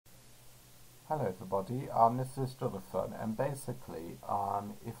Hello everybody, this is Jonathan, and basically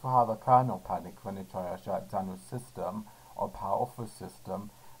if you have a kernel panic when you try to shut down your system or power off your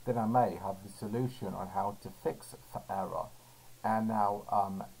system, then I may have the solution on how to fix the error. And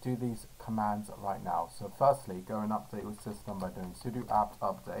now do these commands right now. So firstly, go and update your system by doing sudo apt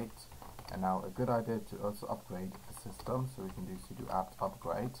update. And now a good idea to also upgrade the system, so we can do sudo apt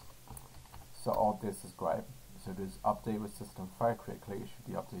upgrade. So all this is great. So just update your system very quickly. It should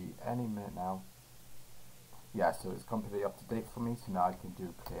be updated any minute now. Yeah, so it's completely up to date for me, so now I can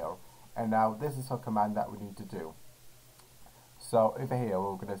do clear. And now this is a command that we need to do. So over here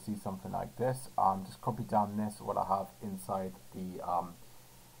we're going to see something like this. Just copy down this, what I have inside the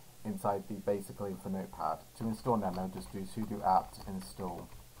basically for Notepad. To install Nano, just do sudo apt install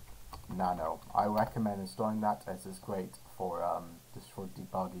Nano. I recommend installing that as it's great for just for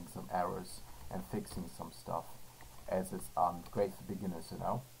debugging some errors and fixing some stuff, as it's great for beginners, you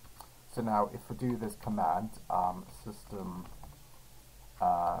know. So now if we do this command, system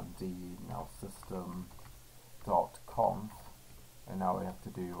system.conf, and now we have to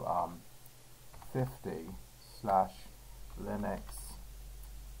do 50/linux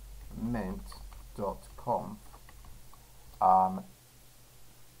mint.conf.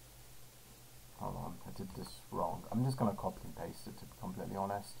 Hold on, I did this wrong. I'm just going to copy and paste it, to be completely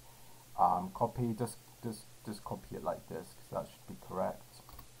honest. Copy, just copy it like this, because that should be correct.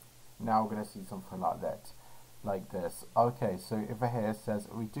 Now we're going to see something like that, like this. Okay, so over here it says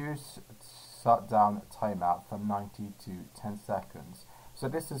reduce shutdown timeout from 90 to 10 seconds. So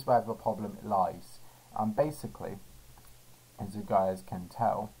this is where the problem lies. Basically, as you guys can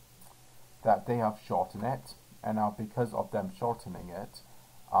tell, that they have shortened it, and now because of them shortening it,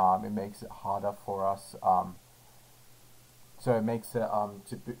 it makes it harder for us. So it makes it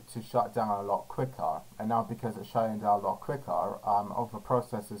to shut down a lot quicker, and now because it's shutting down a lot quicker, all the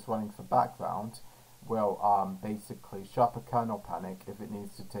processes running for background will basically shut up a kernel panic if it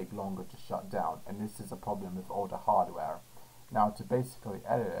needs to take longer to shut down, and this is a problem with all the hardware. Now to basically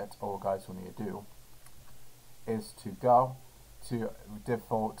edit it, all guys will need to do is to go to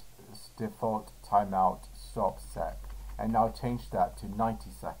default timeout stop sec, and now change that to 90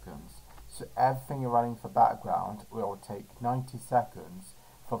 seconds. So everything you're running for background will take 90 seconds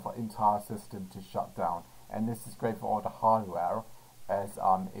for the entire system to shut down, and this is great for all the hardware, as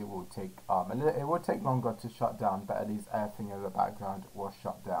it will take longer to shut down, but at least everything in the background will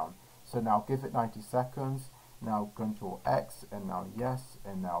shut down. So now give it 90 seconds. Now Control X, and now yes,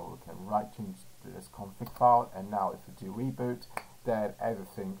 and now we can change this config file, and now if we do reboot, then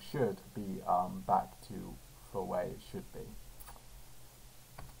everything should be back to the way it should be.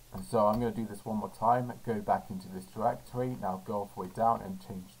 And so I'm going to do this one more time. Go back into this directory. Now go all the way down and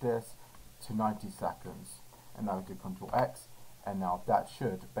change this to 90 seconds. And now do Control X. And now that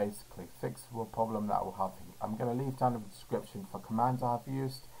should basically fix the problem that we're having. I'm going to leave down in the description for commands I have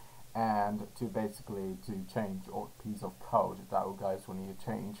used, and to basically change all piece of code that you guys will need to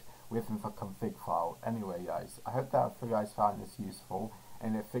change within the config file. Anyway guys, I hope that you guys found this useful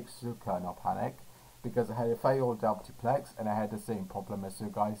and it fixed the kernel panic, because I had a failed multiplex and I had the same problem as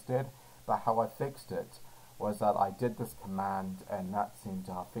you guys did, but how I fixed it was that I did this command, and that seemed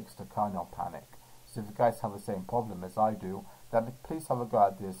to have fixed the kernel panic. So if you guys have the same problem as I do, then please have a go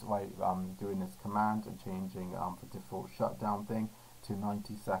at this way, doing this command and changing the default shutdown thing to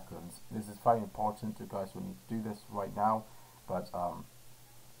 90 seconds. This is very important. You guys will need to do this right now, but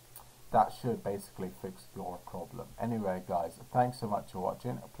that should basically fix your problem. Anyway guys, thanks so much for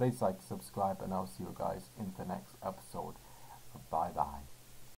watching. Please like, subscribe, and I'll see you guys in the next episode. Bye bye.